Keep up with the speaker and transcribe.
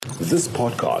This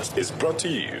podcast is brought to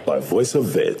you by Voice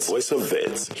of Wits. Voice of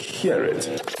Wits. Hear it.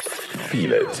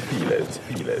 Feel it. Feel it.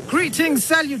 Feel it. Greetings,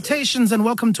 salutations, and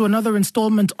welcome to another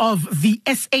installment of the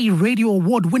SA Radio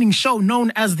Award-winning show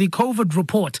known as the COVID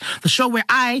Report, the show where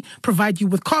I provide you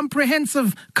with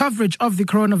comprehensive coverage of the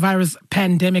coronavirus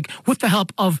pandemic with the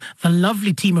help of the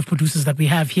lovely team of producers that we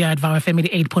have here at VOW FM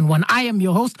 88.1. I am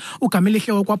your host,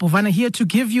 Ukamilihio Kwapovana, here to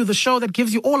give you the show that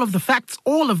gives you all of the facts,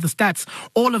 all of the stats,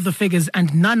 all of the figures,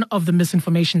 and none of the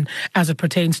misinformation as it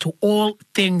pertains to all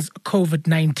things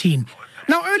COVID-19.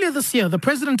 Now, earlier this year, the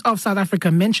President of South Africa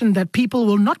mentioned that people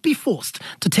will not be forced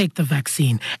to take the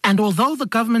vaccine. And although the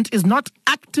government is not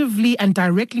actively and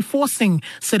directly forcing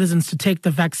citizens to take the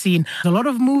vaccine, a lot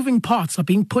of moving parts are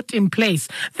being put in place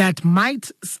that might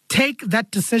take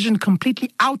that decision completely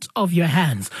out of your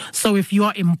hands. So if you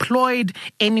are employed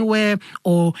anywhere,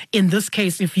 or in this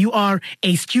case, if you are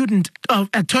a student of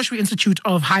a tertiary institute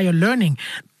of higher learning,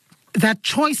 that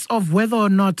choice of whether or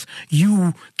not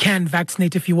you can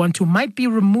vaccinate if you want to might be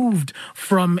removed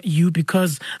from you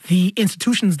because the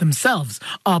institutions themselves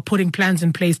are putting plans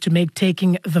in place to make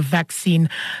taking the vaccine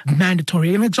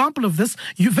mandatory. An example of this,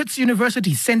 Wits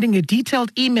University sending a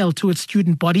detailed email to its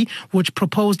student body which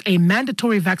proposed a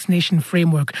mandatory vaccination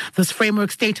framework. This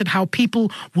framework stated how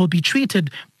people will be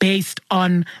treated based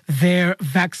on their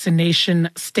vaccination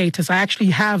status. I actually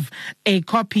have a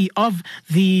copy of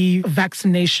the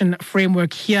vaccination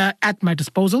framework here at my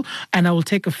disposal, and I will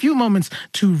take a few moments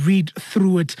to read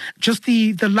through it. Just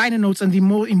the liner notes and the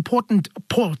more important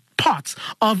parts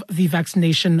of the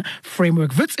vaccination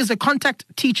framework. Wits is a contact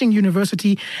teaching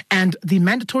university, and the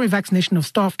mandatory vaccination of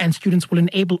staff and students will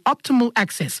enable optimal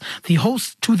access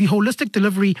to the holistic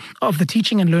delivery of the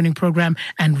teaching and learning program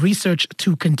and research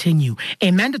to continue. A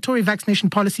mandatory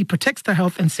vaccination policy protects the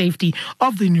health and safety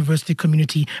of the university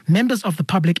community, members of the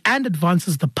public, and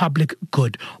advances the public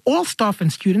good. All staff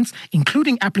and students,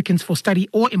 including applicants for study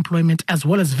or employment, as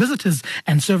well as visitors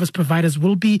and service providers,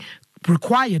 will be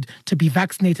required to be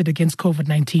vaccinated against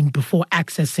COVID-19 before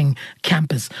accessing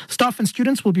campus. Staff and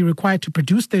students will be required to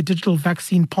produce their digital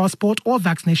vaccine passport or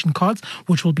vaccination cards,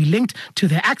 which will be linked to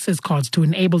their access cards to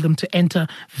enable them to enter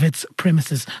Wits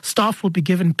premises. Staff will be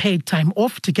given paid time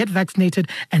off to get vaccinated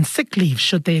and sick leave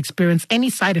should they experience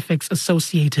any side effects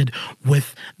associated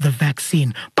with the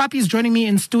vaccine. Papi is joining me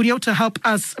in studio to help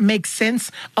us make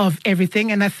sense of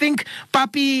everything, and I think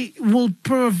Papi will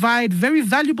provide very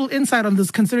valuable insight on this,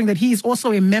 considering that he is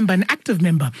also an active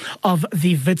member of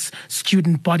the Wits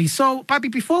student body. So,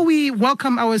 Papi, before we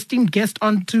welcome our esteemed guest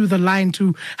onto the line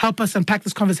to help us unpack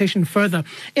this conversation further,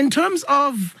 in terms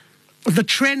of the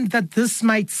trend that this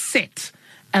might set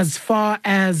as far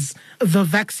as the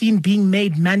vaccine being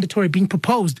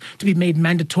proposed to be made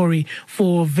mandatory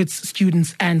for Wits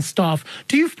students and staff,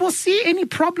 do you foresee any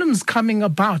problems coming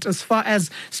about as far as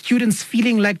students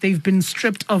feeling like they've been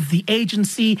stripped of the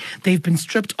agency, they've been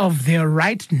stripped of their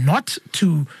right not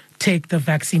to take the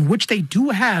vaccine, which they do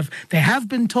have? They have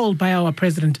been told by our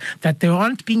president that they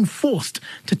aren't being forced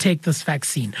to take this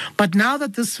vaccine. But now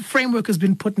that this framework has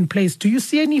been put in place, do you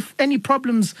see any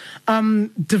problems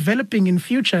developing in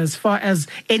future as far as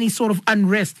any sort of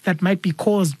unrest that might be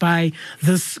caused by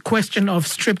this question of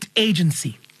stripped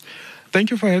agency?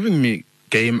 Thank you for having me,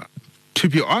 Game. To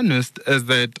be honest, is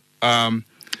that, I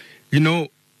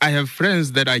have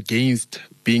friends that are against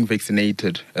being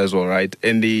vaccinated as well, right?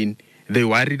 And they're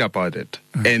worried about it.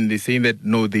 And they're saying that,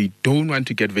 no, they don't want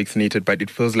to get vaccinated, but it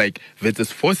feels like Wits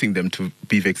is forcing them to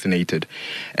be vaccinated.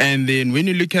 And then when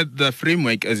you look at the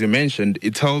framework, as you mentioned,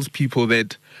 it tells people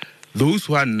that those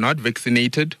who are not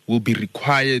vaccinated will be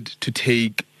required to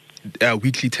take a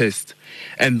weekly test.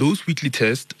 And those weekly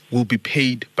tests will be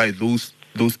paid by those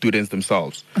students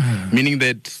themselves. Meaning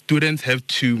that students have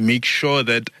to make sure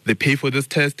that they pay for this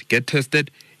test, get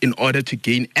tested, in order to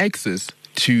gain access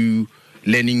to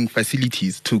learning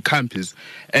facilities, to campus.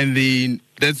 And then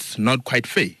that's not quite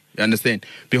fair, you understand?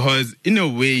 Because in a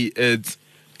way, it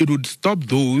would stop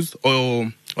those,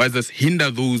 or just hinder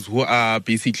those who are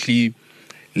basically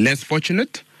less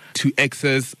fortunate to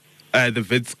access the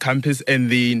Wits campus,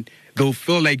 and then they'll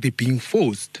feel like they're being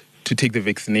forced to take the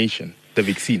vaccine.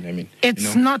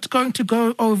 It's not going to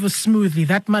go over smoothly.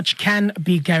 That much can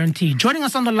be guaranteed. Joining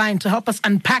us on the line to help us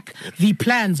unpack the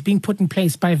plans being put in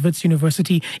place by Wits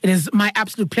University, it is my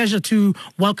absolute pleasure to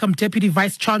welcome Deputy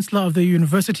Vice-Chancellor of the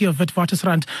University of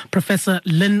Witwatersrand, Professor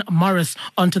Lynn Morris,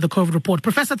 onto the COVID Report.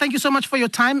 Professor, thank you so much for your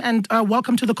time, and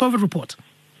welcome to the COVID Report.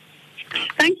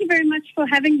 Thank you very much for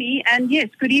having me. And yes,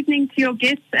 good evening to your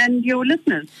guests and your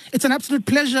listeners. It's an absolute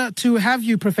pleasure to have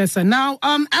you, Professor. Now,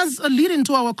 as a lead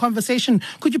into our conversation,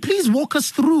 could you please walk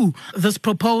us through this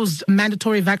proposed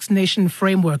mandatory vaccination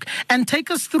framework and take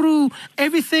us through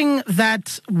everything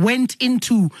that went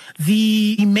into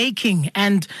the making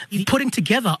and the putting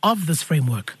together of this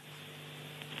framework?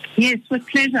 Yes, with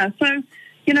pleasure. So,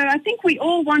 I think we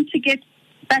all want to get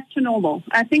back to normal.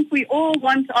 I think we all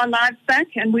want our lives back,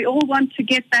 and we all want to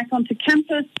get back onto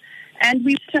campus, and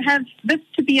we want to have this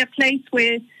to be a place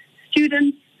where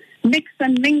students mix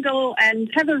and mingle and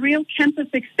have a real campus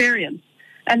experience.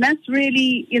 And that's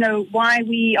really, why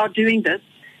we are doing this,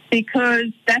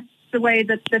 because that's the way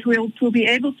that we'll be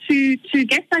able to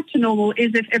get back to normal,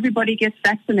 is if everybody gets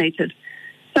vaccinated.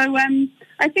 So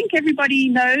I think everybody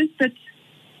knows that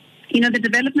the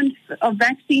development of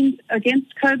vaccines against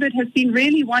COVID has been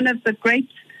really one of the great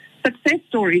success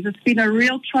stories. It's been a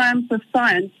real triumph of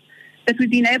science that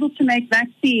we've been able to make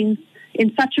vaccines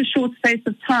in such a short space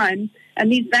of time,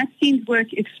 and these vaccines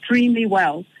work extremely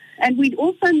well. And we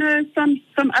also know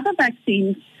from other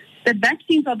vaccines that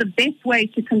vaccines are the best way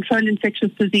to control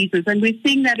infectious diseases, and we're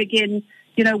seeing that again,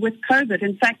 with COVID.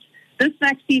 In fact, this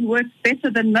vaccine works better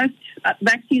than most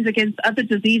vaccines against other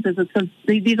diseases.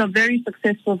 These are very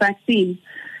successful vaccines.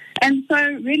 And so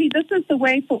really this is the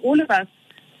way for all of us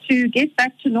to get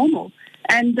back to normal.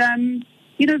 And,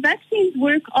 vaccines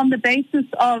work on the basis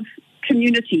of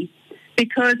community,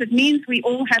 because it means we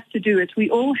all have to do it. We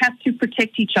all have to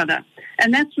protect each other.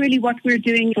 And that's really what we're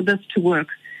doing for this to work.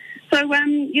 So,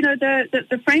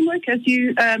 the framework, as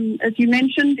you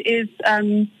mentioned, is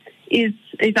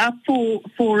out for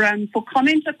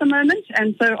comment at the moment,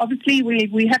 and so obviously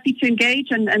we're happy to engage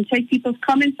and take people's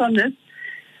comments on this.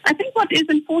 I think what is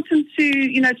important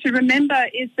to remember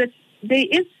is that there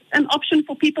is an option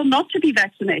for people not to be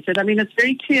vaccinated. I mean, it's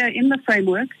very clear in the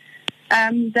framework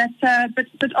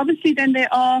but obviously then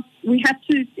we have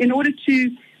to, in order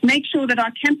to make sure that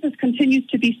our campus continues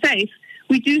to be safe,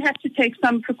 we do have to take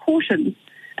some precautions,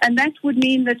 and that would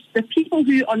mean that the people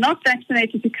who are not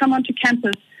vaccinated who come onto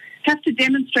campus have to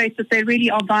demonstrate that they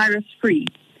really are virus-free.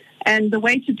 And the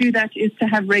way to do that is to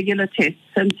have regular tests.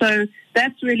 And so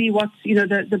that's really what,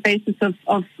 the basis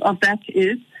of that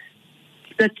is,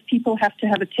 that people have to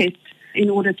have a test in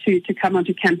order to come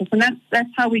onto campus. And that's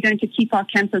how we're going to keep our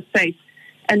campus safe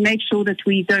and make sure that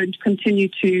we don't continue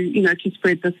to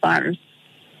spread this virus.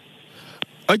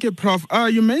 Okay, Prof.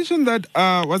 You mentioned that,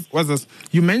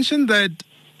 You mentioned that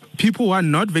people who are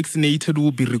not vaccinated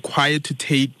will be required to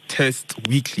take tests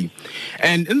weekly.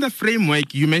 And in the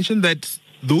framework, you mentioned that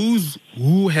those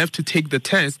who have to take the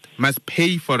test must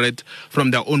pay for it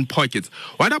from their own pockets.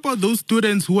 What about those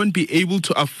students who won't be able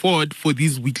to afford for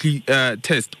these weekly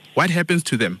tests? What happens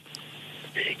to them?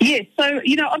 Yes, so,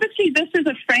 obviously this is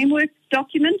a framework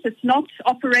document. It's not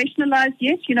operationalized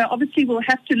yet. Obviously we'll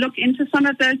have to look into some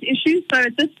of those issues. So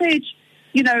at this stage,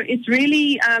 it's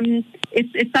really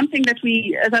it's something that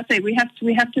we, as I say, we have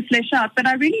to flesh out. But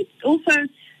I really also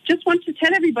just want to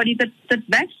tell everybody that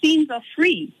vaccines are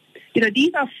free.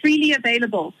 These are freely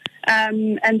available,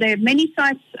 and there are many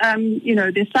sites.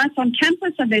 There's sites on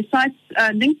campus and there's sites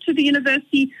linked to the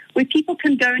university where people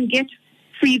can go and get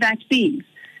free vaccines.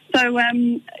 So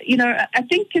I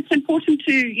think it's important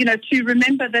to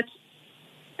remember that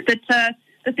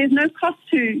there's no cost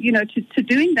to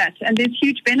doing that, and there's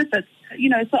huge benefits.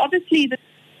 So obviously the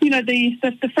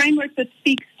framework that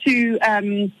speaks to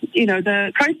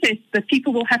the process that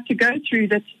people will have to go through,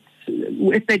 that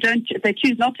if they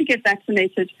choose not to get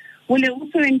vaccinated, will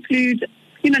also include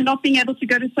not being able to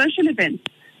go to social events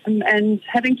and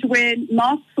having to wear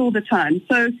masks all the time.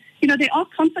 So there are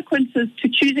consequences to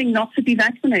choosing not to be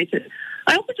vaccinated.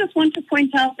 I also just want to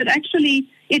point out that actually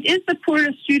it is the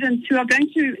poorer students who are going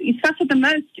to suffer the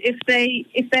most if they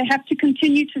have to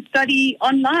continue to study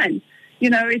online.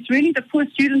 It's really the poor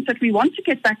students that we want to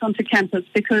get back onto campus,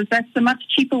 because that's a much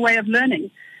cheaper way of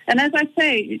learning. And as I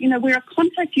say, we're a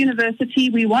contact university.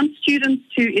 We want students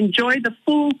to enjoy the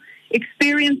full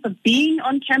experience of being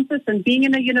on campus and being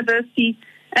in a university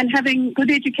and having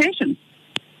good education.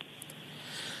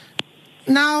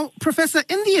 Now, Professor,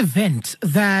 in the event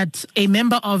that a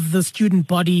member of the student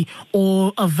body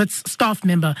or a Wits staff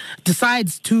member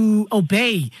decides to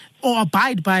obey or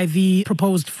abide by the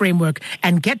proposed framework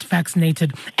and get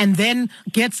vaccinated, and then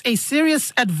gets a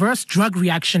serious adverse drug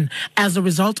reaction as a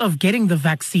result of getting the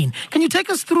vaccine, can you take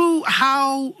us through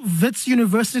how Wits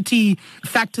University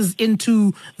factors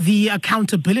into the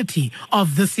accountability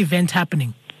of this event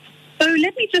happening? So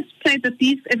let me just say that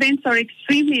these events are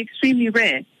extremely, extremely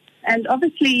rare. And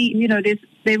obviously,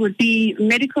 there would be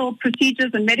medical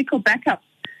procedures and medical backups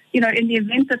in the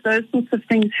event that those sorts of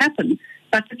things happen.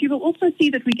 But you will also see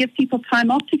that we give people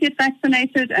time off to get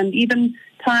vaccinated, and even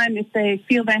time if they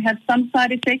feel they have some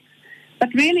side effects.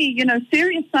 But really,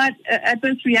 serious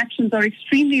adverse reactions are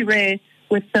extremely rare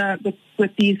with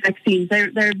these vaccines.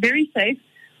 They're very safe.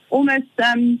 Almost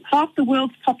half the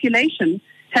world's population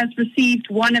has received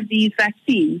one of these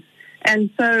vaccines. And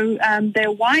so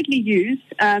they're widely used,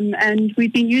 and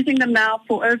we've been using them now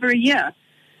for over a year.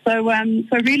 So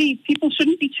really, people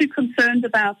shouldn't be too concerned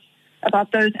about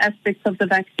those aspects of the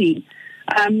vaccine.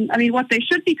 What they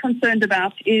should be concerned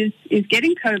about is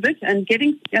getting COVID and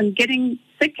getting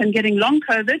sick and getting long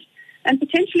COVID, and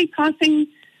potentially passing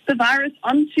the virus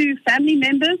on to family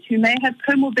members who may have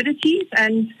comorbidities.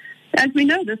 And as we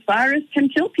know, this virus can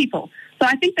kill people. So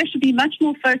I think they should be much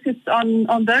more focused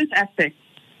on those aspects.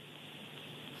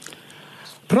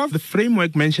 Prof, the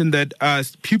framework mentioned that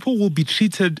people will be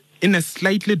treated in a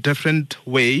slightly different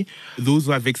way, those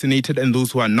who are vaccinated and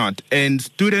those who are not. And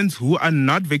students who are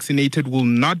not vaccinated will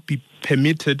not be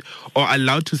permitted or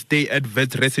allowed to stay at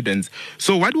Wits residence.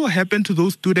 So what will happen to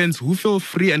those students who feel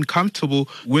free and comfortable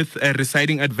with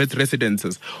residing at Wits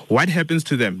residences? What happens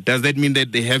to them? Does that mean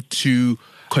that they have to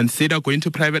consider going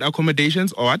to private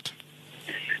accommodations or what?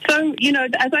 So,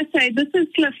 as I say, this is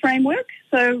still a framework.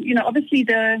 So, obviously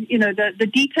the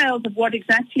details of what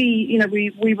exactly,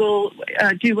 we will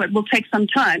do will take some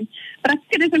time. But I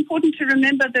think it is important to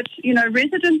remember that,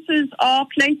 residences are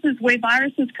places where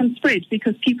viruses can spread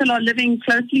because people are living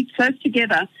close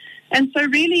together. And so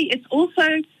really it's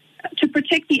also to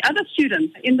protect the other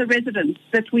students in the residence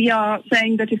that we are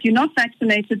saying that if you're not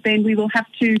vaccinated, then we will have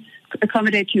to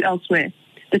accommodate you elsewhere,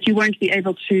 that you won't be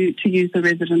able to use the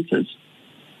residences.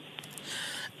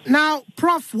 Now,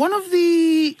 Prof, one of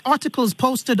the articles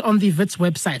posted on the Wits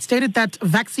website stated that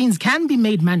vaccines can be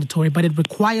made mandatory, but it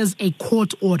requires a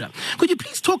court order. Could you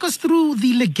please talk us through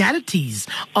the legalities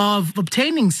of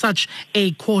obtaining such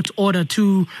a court order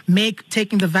to make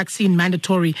taking the vaccine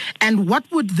mandatory, and what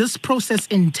would this process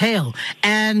entail?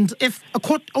 And if a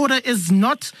court order is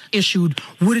not issued,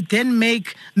 would it then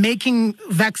make making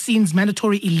vaccines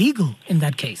mandatory illegal in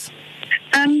that case?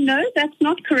 No, that's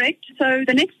not correct. So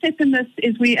the next step in this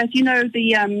is as you know,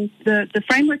 the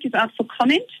framework is out for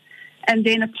comment, and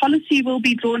then a policy will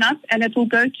be drawn up, and it will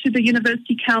go to the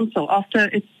University Council after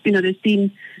it's, there's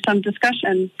been some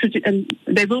discussion, and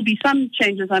there will be some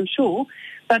changes, I'm sure,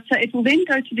 but it will then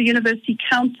go to the University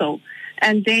Council,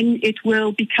 and then it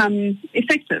will become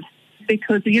effective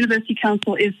because the University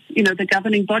Council is, the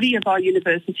governing body of our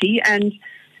university, and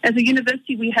as a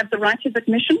university we have the right of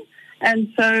admission.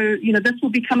 And so, this will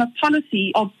become a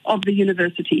policy of the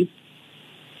university.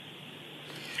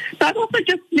 So I'd also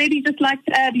just like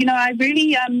to add, I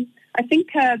really, I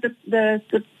think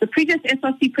the previous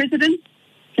SRC president,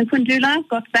 Nkundula,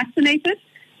 got vaccinated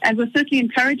and was certainly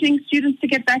encouraging students to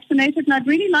get vaccinated. And I'd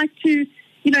really like to,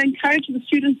 encourage the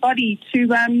student body to,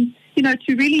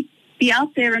 to really be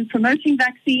out there and promoting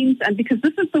vaccines, and because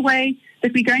this is the way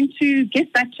that we're going to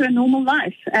get back to a normal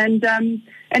life. And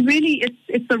really,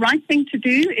 it's the right thing to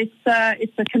do.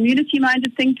 It's a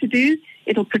community-minded thing to do.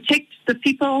 It'll protect the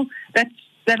people that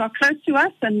are close to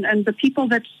us and the people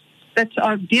that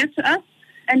are dear to us.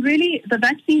 And really, the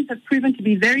vaccines have proven to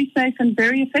be very safe and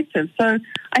very effective. So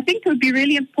I think it would be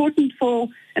really important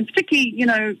and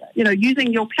particularly,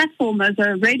 using your platform as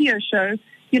a radio show,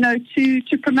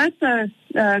 to promote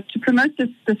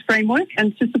this framework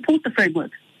and to support the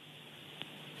framework.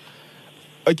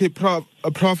 Okay,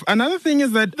 Prof. Another thing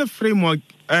is that the framework,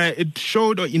 it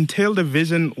showed or entailed a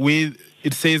vision where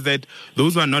it says that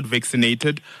those who are not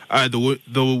vaccinated, they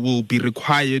will be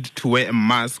required to wear a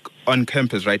mask on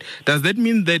campus, right? Does that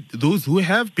mean that those who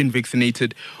have been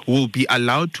vaccinated will be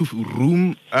allowed to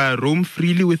roam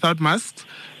freely without masks?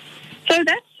 So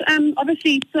that's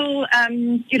obviously still,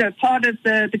 part of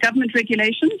the government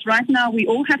regulations. Right now, we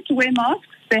all have to wear masks.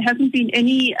 There hasn't been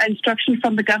any instruction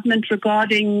from the government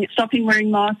regarding stopping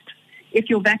wearing masks if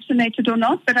you're vaccinated or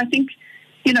not. But I think,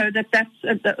 these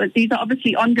are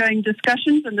obviously ongoing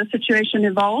discussions and the situation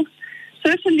evolves.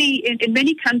 Certainly in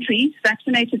many countries,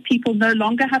 vaccinated people no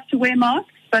longer have to wear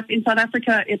masks, but in South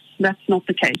Africa, that's not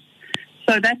the case.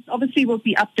 So that obviously will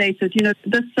be updated.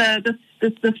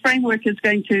 This framework is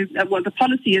going to, the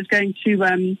policy is going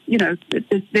to,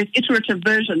 there's iterative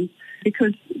versions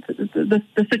because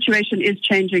the situation is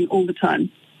changing all the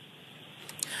time.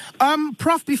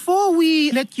 Prof, before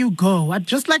we let you go, I'd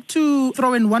just like to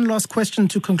throw in one last question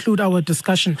to conclude our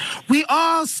discussion. We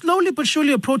are slowly but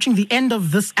surely approaching the end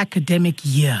of this academic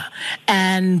year,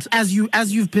 and as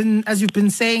you've been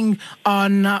saying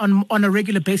on a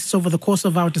regular basis over the course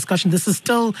of our discussion, this is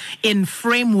still in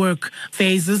framework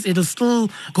phases. It'll still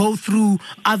go through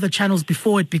other channels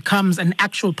before it becomes an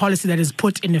actual policy that is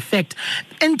put in effect.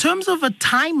 In terms of a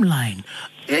timeline,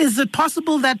 is it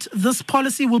possible that this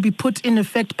policy will be put in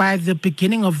effect by the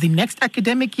beginning of the next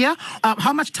academic year?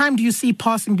 How much time do you see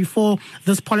passing before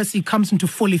this policy comes into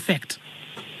full effect?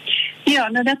 Yeah,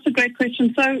 no, that's a great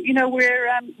question. So,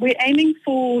 we're aiming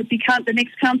for the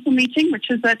next council meeting, which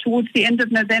is towards the end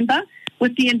of November,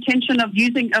 with the intention of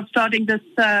starting this,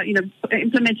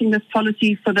 implementing this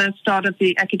policy for the start of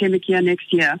the academic year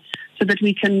next year, so that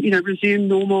we can, resume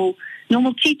normal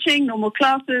teaching, normal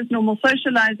classes, normal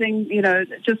socializing,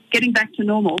 just getting back to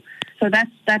normal. So that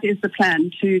is the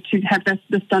plan, to have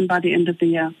this done by the end of the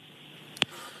year.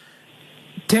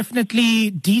 Definitely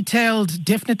detailed,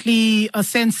 definitely a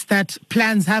sense that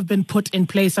plans have been put in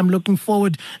place. I'm looking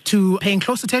forward to paying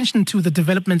close attention to the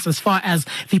developments as far as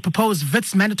the proposed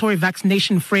Wits mandatory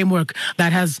vaccination framework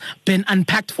that has been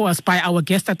unpacked for us by our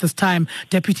guest at this time,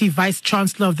 Deputy Vice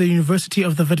Chancellor of the University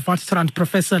of the Witwatersrand,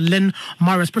 Professor Lynn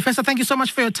Morris. Professor, thank you so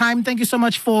much for your time. Thank you so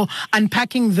much for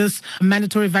unpacking this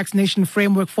mandatory vaccination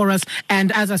framework for us.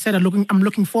 And as I said, I'm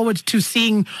looking forward to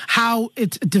seeing how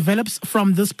it develops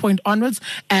from this point onwards.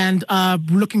 And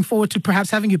looking forward to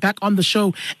perhaps having you back on the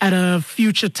show at a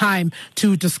future time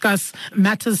to discuss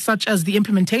matters such as the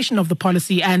implementation of the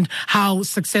policy and how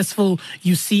successful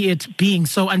you see it being.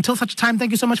 So until such time,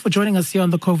 thank you so much for joining us here on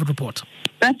the COVID Report.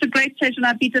 That's a great pleasure, and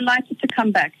I'd be delighted to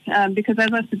come back because, as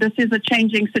I said, this is a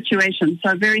changing situation.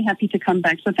 So very happy to come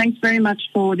back. So thanks very much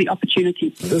for the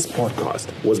opportunity. This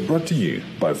podcast was brought to you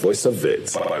by Voice of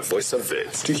Wits.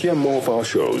 To hear more of our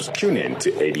shows, tune in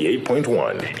to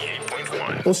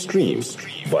 88.1 or stream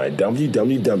via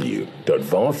www.vfm.co.za.